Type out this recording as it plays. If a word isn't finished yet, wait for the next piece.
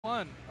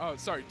1. Oh,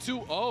 sorry,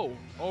 2-0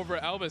 over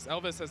L-Vis.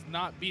 L-Vis has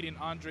not beaten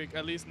Andrik,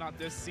 at least not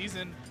this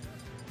season.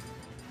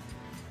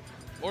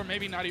 Or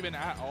maybe not even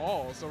at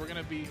all. So we're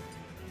going to be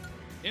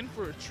in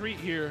for a treat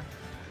here.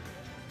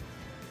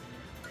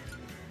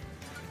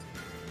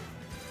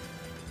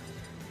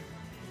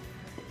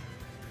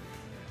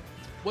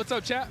 What's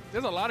up, chat?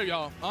 There's a lot of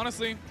y'all.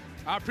 Honestly,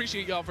 I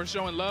appreciate y'all for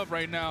showing love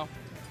right now.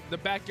 The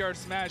Backyard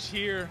Smash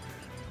here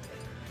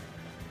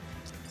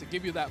to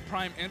give you that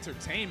prime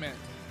entertainment.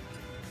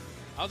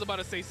 I was about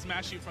to say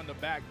smash you from the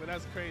back, but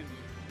that's crazy.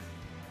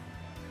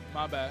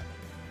 My bad.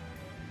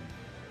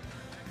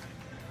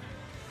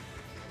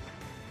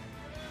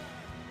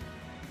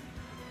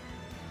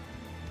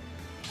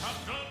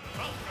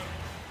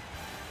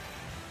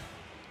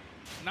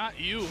 Not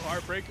you,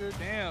 Heartbreaker.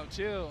 Damn,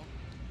 chill.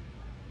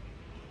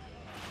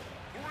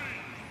 3,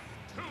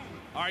 2,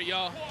 all right,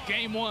 y'all.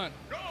 Game 1.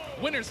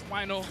 Winners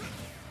final.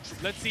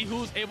 Let's see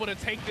who's able to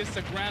take this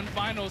to grand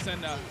finals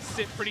and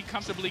sit pretty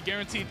comfortably,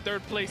 guaranteed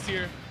 3rd place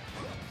here.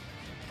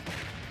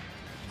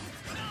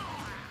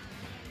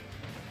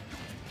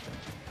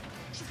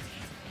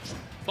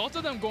 Both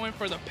of them going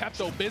for the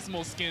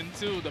Pepto-Bismol skin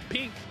too, the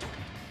pink.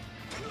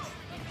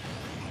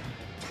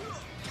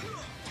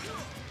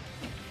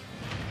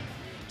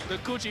 The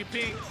coochie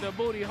pink, the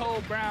booty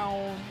hole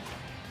brown.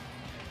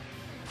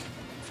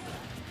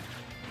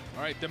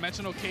 All right,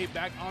 Dimensional K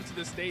back onto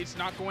the stage,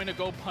 not going to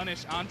go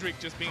punish Andrik,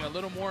 just being a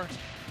little more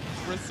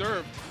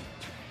reserved.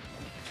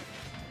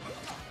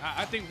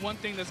 I think one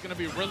thing that's going to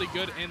be really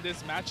good in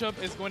this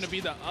matchup is going to be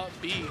the up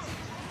B.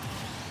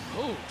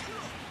 Ooh.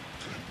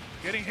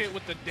 Getting hit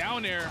with the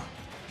down air,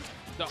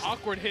 the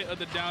awkward hit of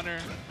the down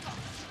air.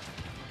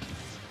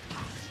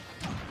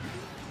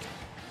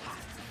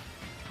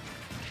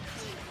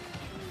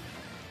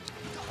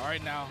 All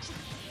right, now,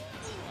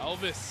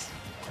 L-Vis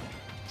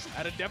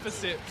at a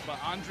deficit, but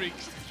Andrik,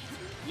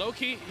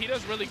 low-key, he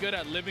does really good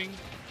at living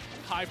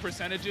high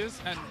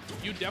percentages, and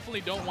you definitely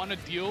don't want to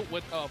deal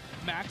with a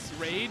max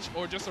rage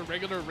or just a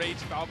regular rage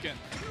Falcon.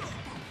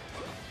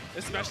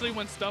 Especially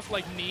when stuff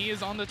like knee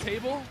is on the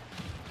table.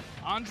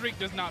 Andrik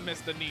does not miss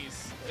the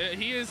knees.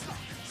 He is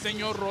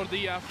Señor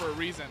Rodilla for a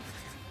reason.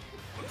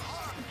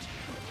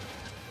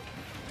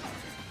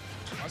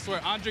 I swear,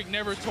 Andrik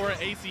never tore an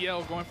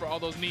ACL going for all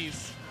those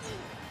knees.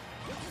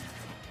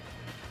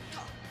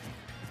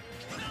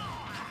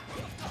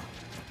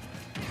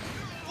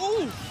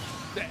 Ooh!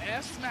 The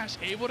F-Smash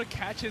able to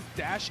catch his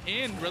dash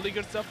in. Really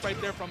good stuff right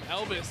there from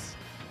L-Vis.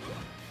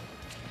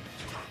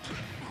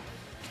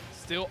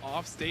 Still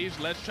off stage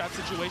ledge trap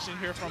situation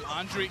here from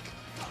Andrik.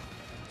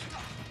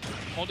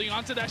 Holding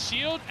onto that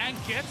shield and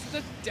gets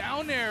the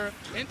down air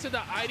into the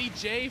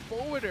IDJ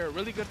forward air.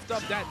 Really good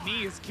stuff. That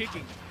knee is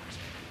kicking.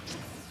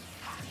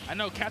 I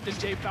know Captain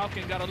J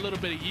Falcon got a little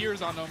bit of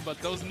years on him, but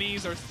those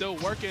knees are still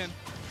working.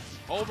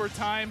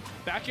 Overtime.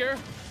 Back air.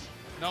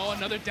 No,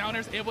 another down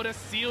air is able to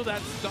seal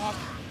that stock.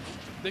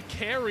 The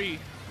carry.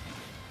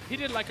 He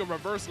did like a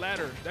reverse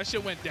ladder. That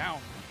shit went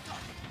down.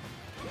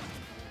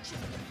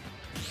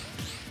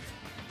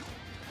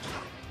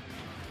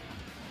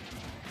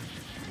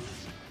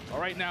 All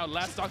right, now,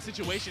 last stock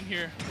situation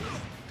here.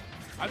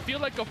 I feel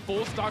like a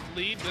full stock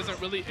lead doesn't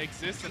really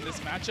exist in this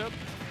matchup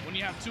when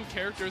you have two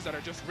characters that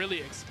are just really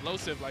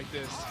explosive like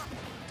this.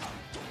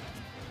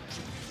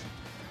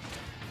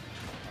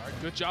 All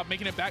right, good job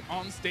making it back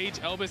on stage.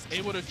 L-Vis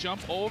able to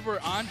jump over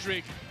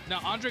Andrik. Now,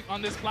 Andrik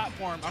on this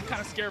platform, I'm kind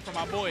of scared for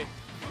my boy.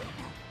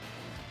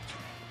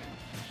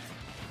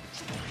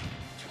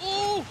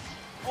 Ooh!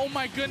 Oh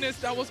my goodness,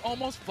 that was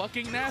almost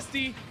fucking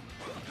nasty.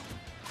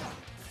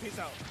 Peace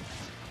out.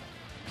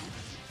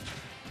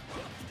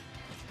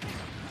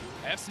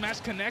 F-Smash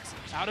connects,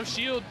 out of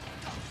shield.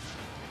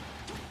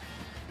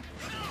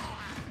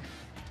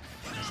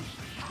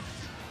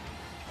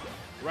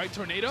 Right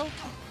tornado?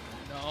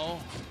 No.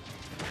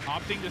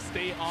 Opting to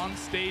stay on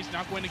stage,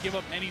 not going to give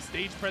up any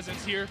stage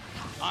presence here.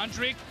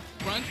 Andrik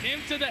runs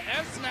into the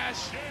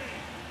F-Smash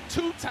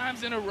 2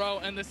 times in a row,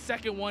 and the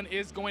second one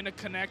is going to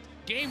connect.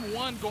 Game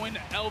 1 going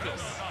to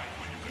L-Vis.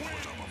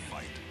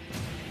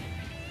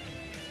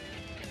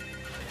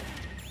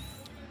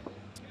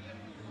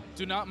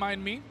 Do not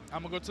mind me.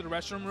 I'm gonna go to the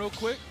restroom real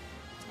quick.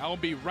 I will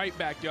be right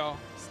back, y'all.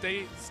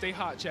 Stay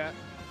hot, chat.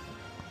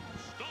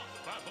 stop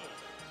battle.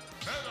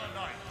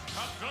 Metaknight,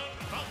 Captain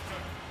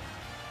Falcon.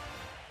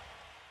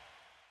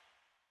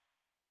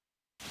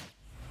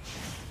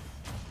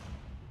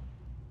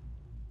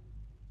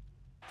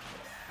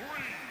 3,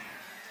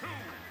 2,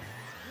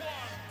 1,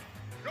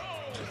 go!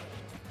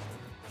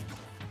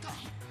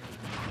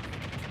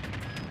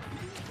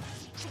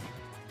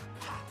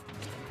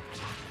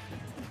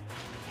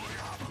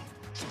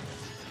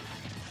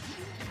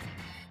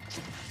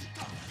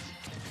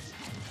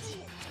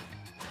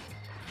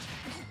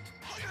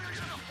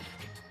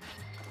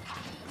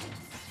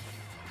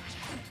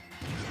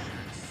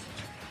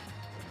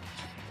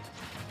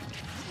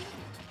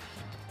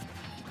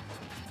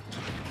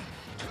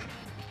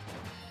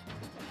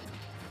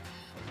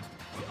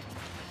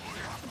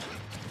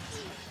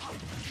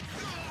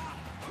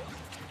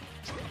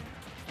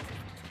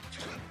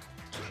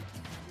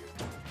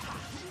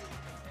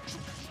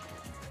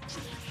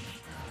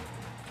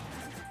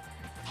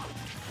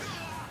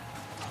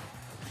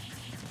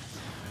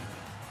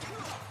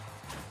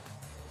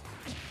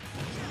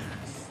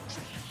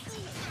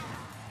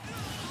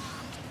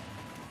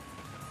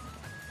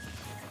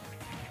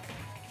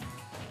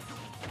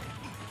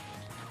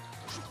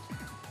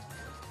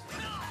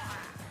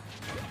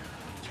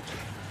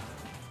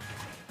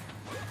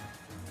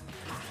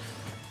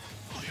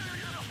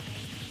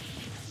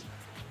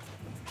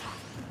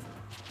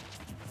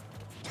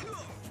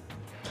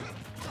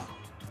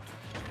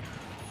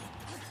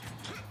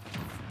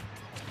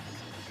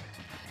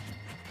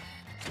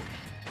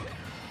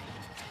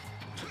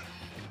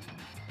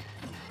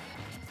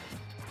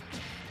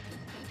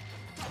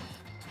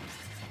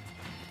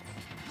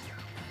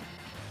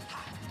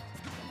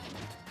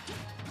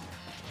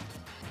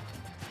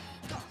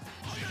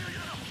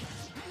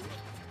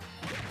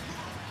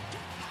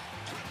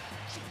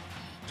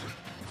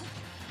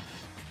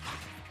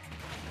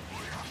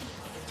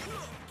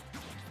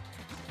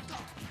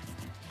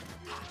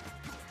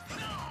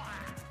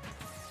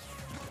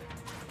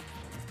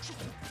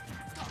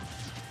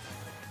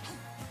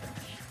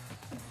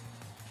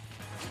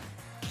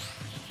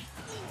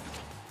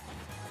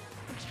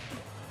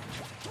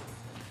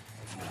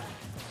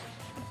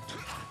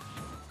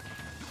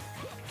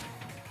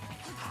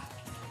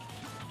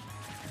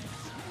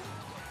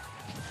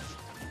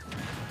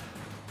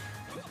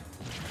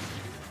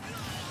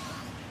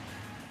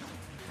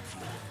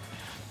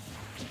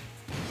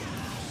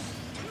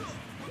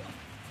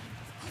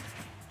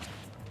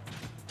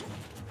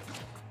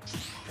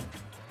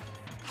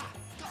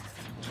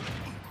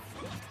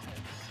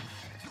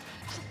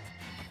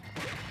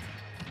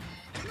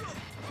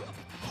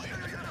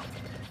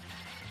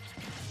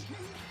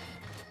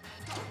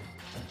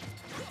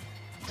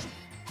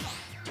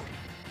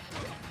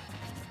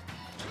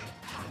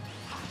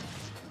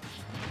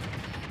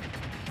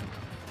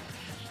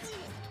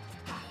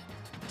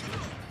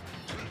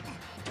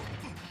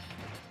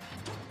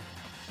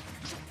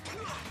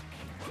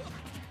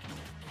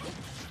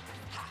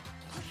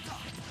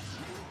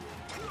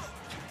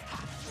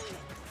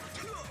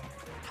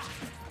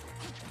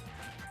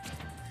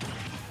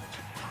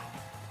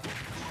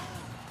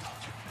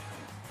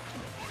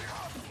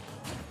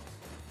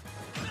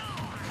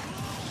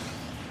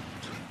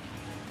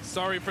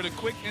 Sorry for the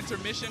quick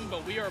intermission,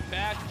 but we are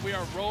back. We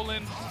are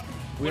rolling.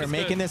 We are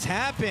making this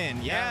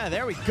happen. Yeah,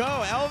 there we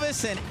go.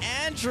 L-Vis and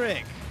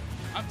Andrik.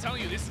 I'm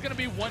telling you, this is going to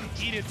be one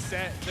heated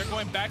set. They're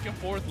going back and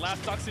forth,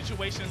 last stock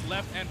situations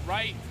left and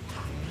right,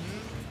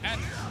 and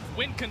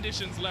win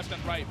conditions left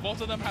and right.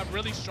 Both of them have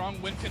really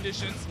strong win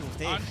conditions.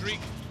 Andrik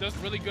does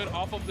really good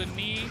off of the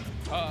knee,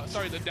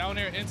 the down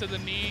air into the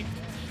knee.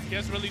 He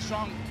has really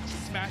strong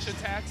smash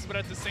attacks, but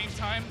at the same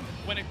time,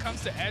 when it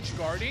comes to edge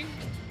guarding,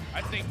 I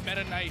think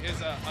Metaknight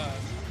is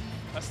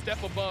a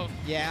step above.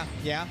 Yeah.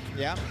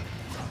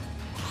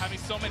 Having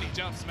so many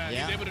jumps, man.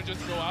 Yeah. He's able to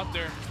just go out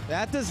there.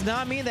 That does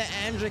not mean that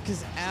Andrik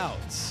is out.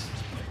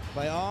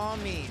 By all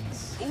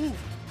means. Ooh.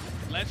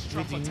 Let's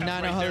We do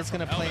not know how it's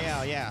going to play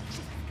out. Yeah.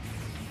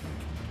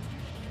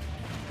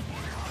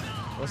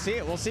 We'll see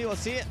it. We'll see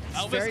it.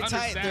 It's very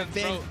tight. They're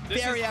being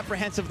very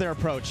apprehensive, their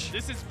approach.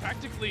 This is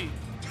practically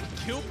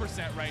kill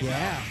percent right now.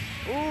 Yeah.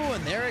 Ooh,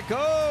 and there it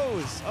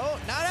goes. Oh,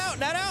 not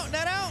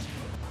out.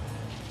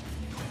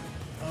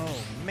 Oh,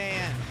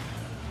 man.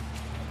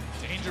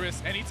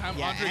 Dangerous anytime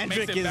Yeah, Andrik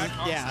makes Andrik it back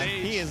on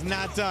stage. he is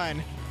not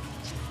done.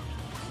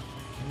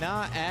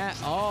 Not at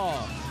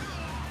all.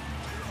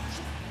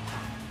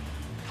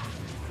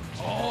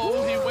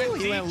 Oh, he went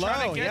deep went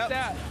trying low, to get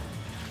that.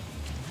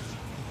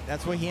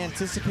 That's what he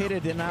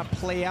anticipated. Did not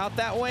play out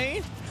that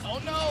way. Oh,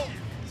 no.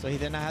 So he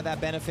did not have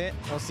that benefit.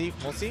 We'll see.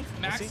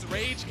 Max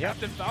Rage,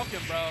 Captain Falcon,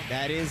 bro.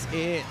 That is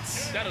it.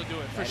 That'll do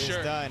it for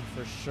sure. That is done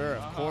for sure.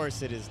 Of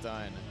course it is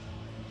done.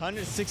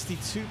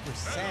 162%.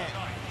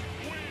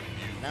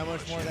 Not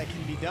much more that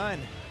can be done.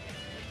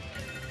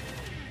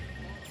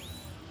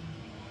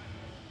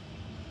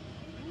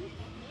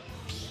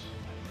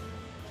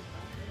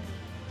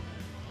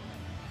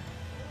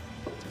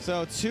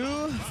 So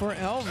 2 for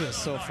L-Vis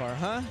so far,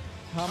 huh?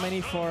 How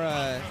many for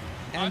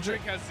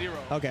Andrik has 0.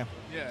 Okay.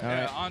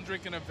 Yeah,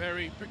 Andrik in a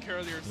very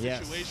precarious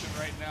situation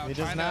right now. He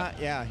does not,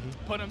 he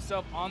put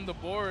himself on the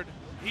board.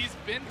 He's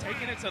been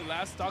taking it to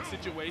last stock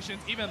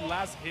situations, even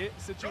last hit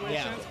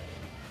situations.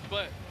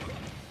 But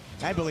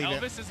I believe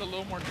L-Vis is a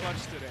little more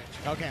clutch today.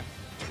 Okay.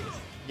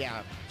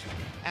 Yeah.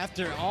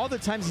 After all the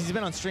times he's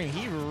been on stream,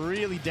 he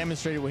really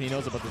demonstrated what he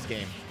knows about this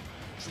game.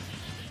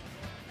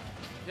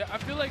 Yeah, I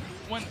feel like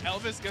when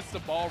L-Vis gets the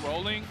ball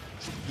rolling,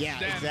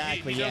 then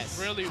exactly, he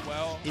does really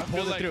well. He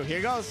pulled it through. Here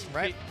goes,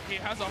 right? He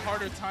has a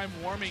harder time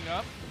warming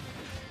up,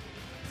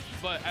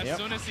 but as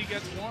soon as he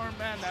gets warm,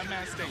 man, that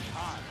man stays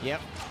hot.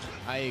 Yep,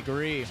 I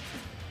agree.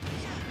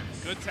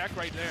 Good tech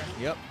right there.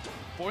 Yep.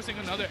 Forcing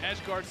another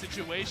edge guard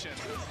situation.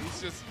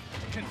 He's just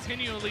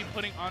continually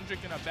putting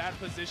Andrik in a bad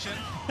position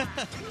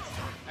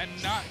and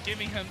not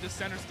giving him the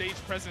center stage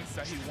presence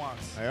that he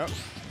wants. Yep.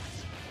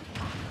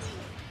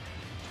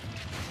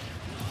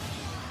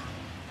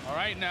 All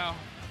right, now,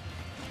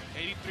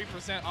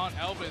 83% on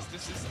L-Vis.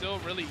 This is still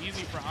really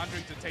easy for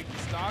Andrik to take the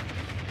stock,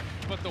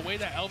 but the way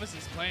that L-Vis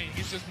is playing,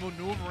 he's just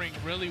maneuvering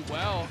really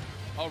well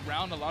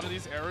around a lot of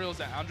these aerials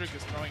that Andrik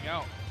is throwing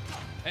out.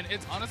 And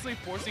it's honestly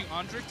forcing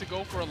Andrik to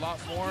go for a lot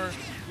more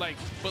like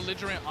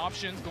belligerent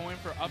options, going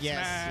for up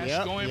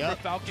smash, going for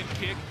Falcon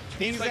kick.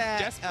 Things like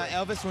that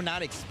L-Vis would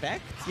not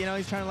expect. You know,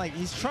 he's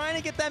trying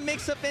to get that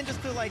mix up in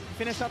just to like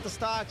finish out the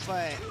stock,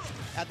 but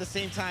at the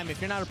same time,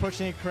 if you're not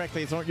approaching it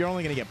correctly, you're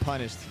only going to get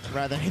punished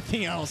rather than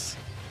anything else.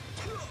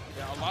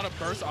 Yeah, a lot of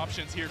burst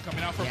options here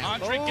coming out from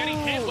Andrik, getting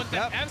hit with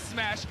the F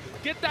smash.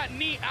 Get that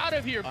knee out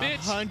of here, bitch.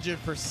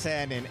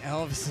 100% in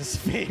L-Vis's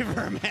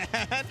favor, man.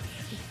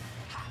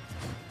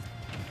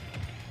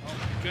 Oh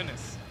my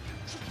goodness.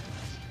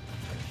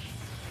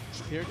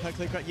 Here,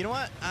 click. You know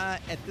what?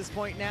 At this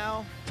point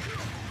now,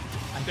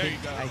 there you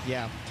go.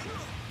 Yeah.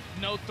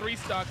 No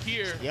 3-stock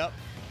here. Yep.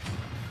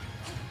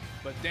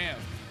 But damn.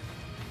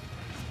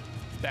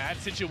 Bad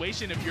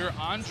situation if you're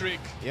Andrik.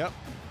 Yep.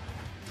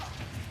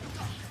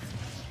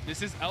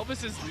 This is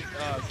L-Vis's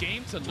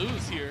game to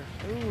lose here.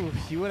 Ooh,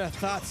 you would have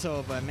thought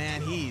so, but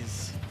man,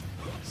 he's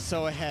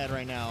so ahead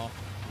right now.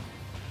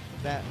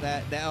 That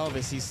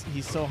L-Vis,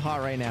 he's so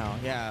hot right now.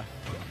 Yeah.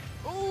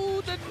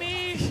 Ooh, the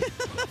knee.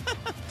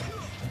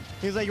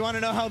 He's like, you want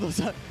to know how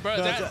those... Bro,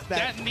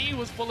 that knee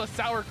was full of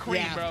sour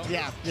cream, bro.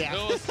 Yeah.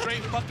 It was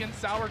straight fucking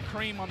sour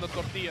cream on the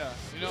tortilla.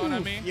 You know what I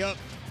mean? Yep.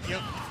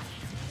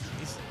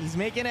 He's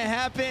making it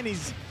happen.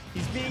 He's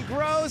being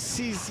gross.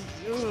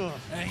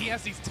 And he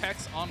has these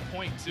techs on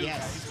point, too.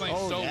 Yes. He's playing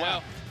so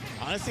well.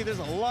 Honestly, there's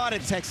a lot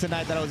of techs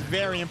tonight that I was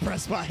very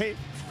impressed by.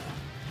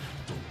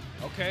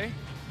 Okay.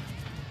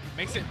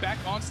 Makes it back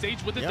on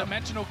stage with the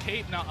dimensional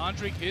cape. Now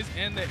Andrik is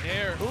in the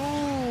air.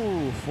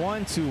 Ooh,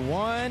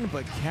 1-2-1,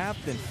 but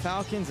Captain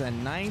Falcon's at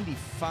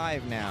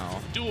 95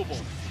 now.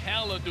 Doable.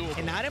 Hella doable.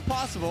 And not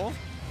impossible.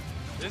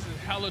 This is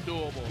hella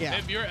doable. Yeah.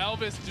 If you're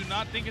L-Vis, do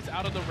not think it's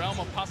out of the realm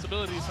of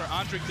possibilities for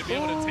Andrik to be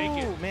able to take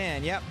it. Oh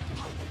man, yep.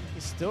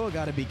 You still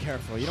got to be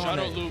careful. You don't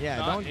want to.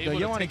 You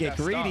don't want to get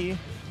greedy.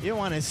 You don't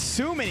want to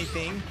assume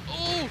anything.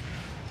 Ooh.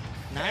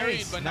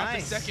 Parried, but not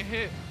the second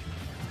hit.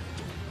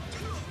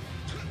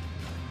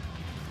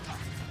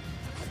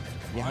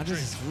 Yeah, I'm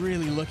just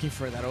really looking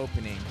for that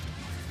opening.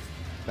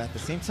 But at the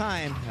same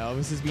time,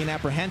 Elvis is being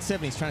apprehensive,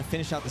 and he's trying to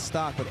finish out the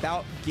stock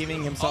without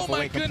giving himself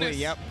away completely.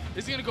 Yep.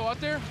 Is he gonna go out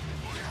there?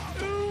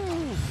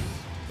 Ooh.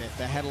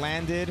 That had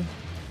landed.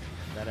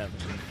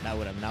 That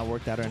would have not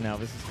worked out in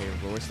Elvis's favor,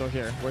 but we're still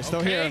here. We're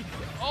still here.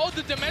 Oh,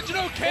 the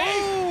dimensional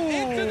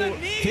cave into the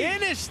knee.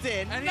 Finished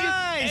it. And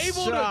nice he's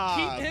able job.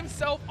 to keep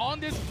himself on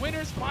this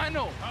winner's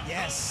final.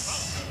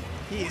 Yes.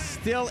 He is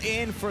still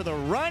in for the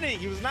running.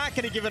 He was not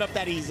going to give it up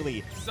that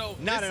easily. So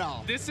not at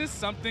all. This is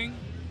something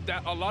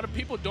that a lot of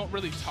people don't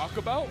really talk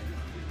about.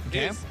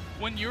 Okay. Is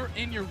when you're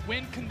in your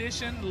win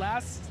condition,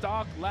 last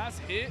stock, last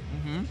hit,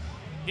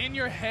 in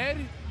your head,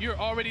 you're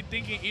already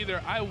thinking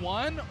either I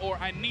won or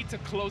I need to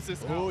close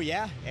this out. Oh,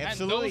 yeah,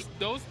 absolutely. And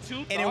those two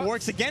thoughts and it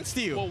works against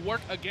you. will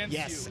work against you.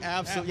 Yes,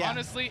 absolutely. And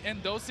honestly, in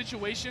those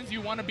situations,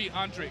 you want to be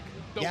Andrik,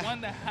 the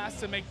one that has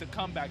to make the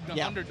comeback, the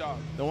underdog.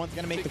 The one's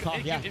going to make the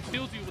comeback. It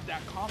fills you with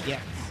that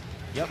confidence.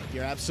 Yeah. Yep,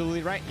 you're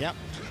absolutely right. Yep.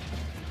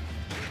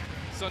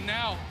 So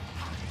now,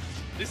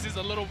 this is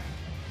a little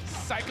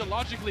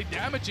psychologically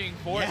damaging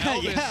for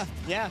Elvis.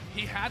 Yeah.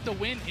 He had the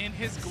win in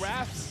his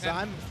grasp. So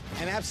I'm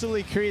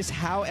absolutely curious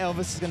how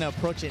Elvis is going to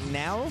approach it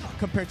now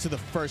compared to the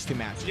first two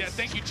matches. Yeah,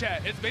 thank you,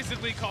 chat. It's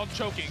basically called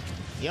choking.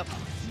 Yep.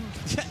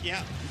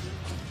 Yeah.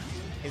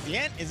 Is he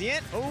in? Is he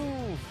in?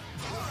 Oh.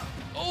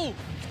 Oh.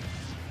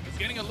 He's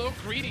getting a little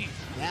greedy.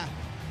 Yeah.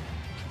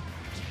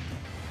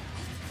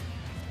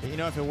 But you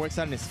know, if it works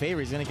out in his favor,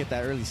 he's going to get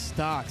that early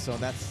stock. So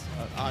that's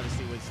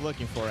obviously what he's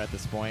looking for at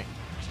this point.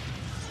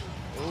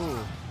 Ooh,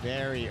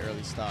 very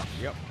early stock.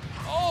 Yep.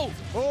 Oh!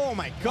 Oh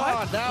my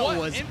God,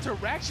 what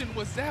interaction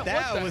was that?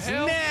 That what the was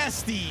hell?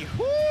 Nasty.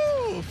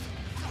 Woo!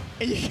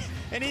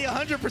 And he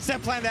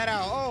 100% planned that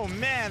out. Oh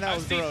man, that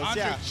was gross. I've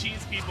seen Andrik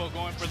cheese people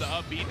going for the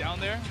up B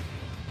down there,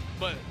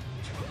 but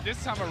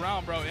this time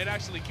around, bro, it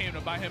actually came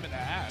to bite him in the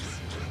ass.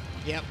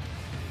 Yep.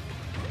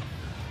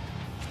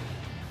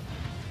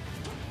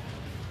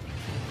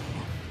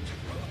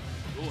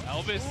 Ooh,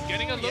 Elvis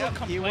getting a little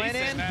complacent, he went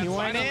in. man. He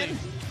went Finally. in.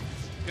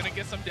 Gonna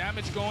get some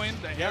damage going.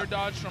 The air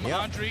dodge from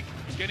Andrik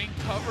getting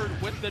covered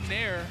with the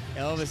nair.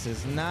 Elvis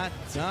is not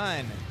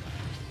done.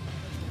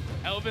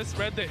 Elvis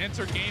read the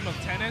inter-game of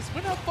tennis.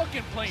 We're not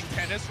fucking playing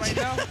tennis right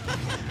now.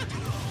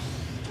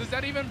 Does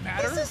that even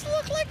matter? Does this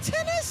look like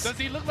tennis? Does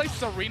he look like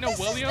Serena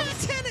Williams?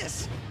 This is not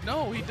tennis.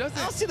 No, he doesn't.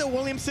 I'll see the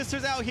Williams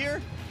sisters out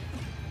here.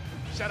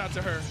 Shout out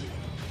to her.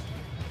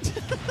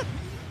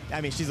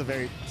 I mean, she's a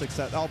very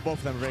successful. Both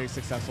of them are very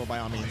successful by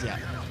all means. Yeah.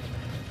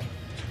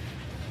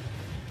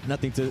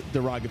 Nothing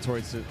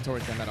derogatory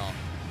towards them at all,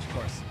 of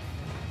course.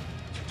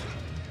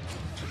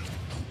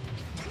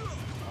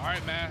 All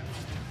right, man.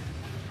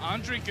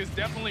 Andrik has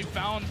definitely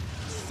found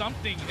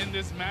something in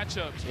this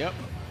matchup. Yep.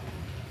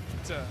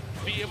 To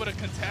be able to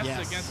contest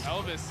against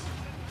Elvis.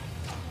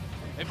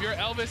 If you're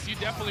Elvis, you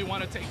definitely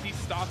want to take these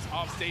stocks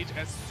off stage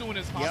as soon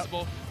as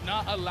possible,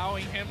 not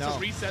allowing him to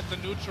reset the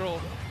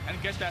neutral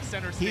and get that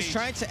center stage. He's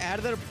trying to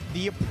add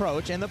the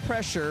approach and the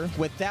pressure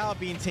without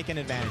being taken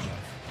advantage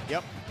of.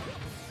 Yep.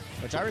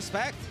 Which I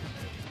respect.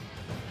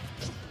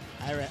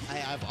 I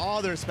have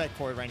all the respect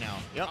for it right now.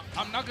 Yep.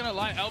 I'm not gonna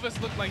lie,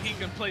 Elvis looked like he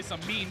can play some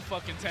mean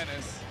fucking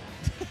tennis.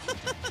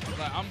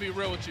 Like, I'm gonna be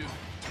real with you.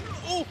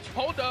 Ooh,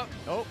 hold up.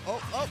 Oh.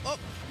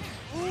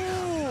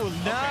 Ooh,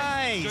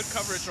 nice. Good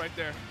coverage right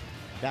there.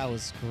 That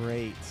was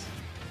great.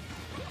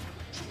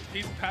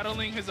 He's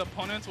paddling his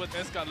opponents with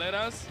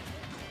escaleras.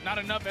 Not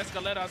enough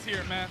escaleras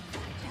here, man.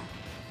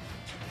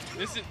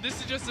 This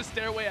is just a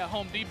stairway at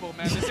Home Depot,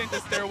 man. This ain't the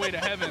stairway to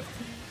heaven.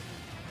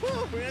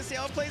 We're gonna see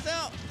how it plays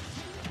out.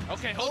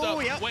 Okay, hold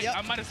up. Yep, Wait,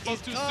 I might have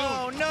spoke too soon.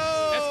 Oh no!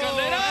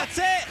 Escalera.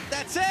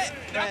 That's it.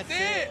 That's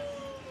it.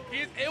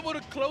 He's able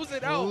to close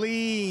it out.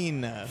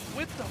 Clean.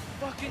 With the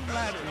fucking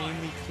ladder.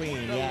 Extremely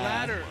clean. The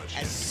ladder.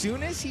 As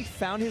soon as he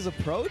found his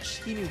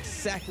approach, he knew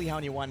exactly how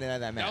he wanted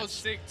that match. That was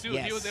sick too.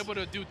 Yes. He was able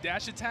to do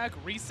dash attack,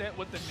 reset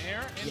with the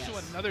nair into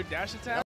another dash attack.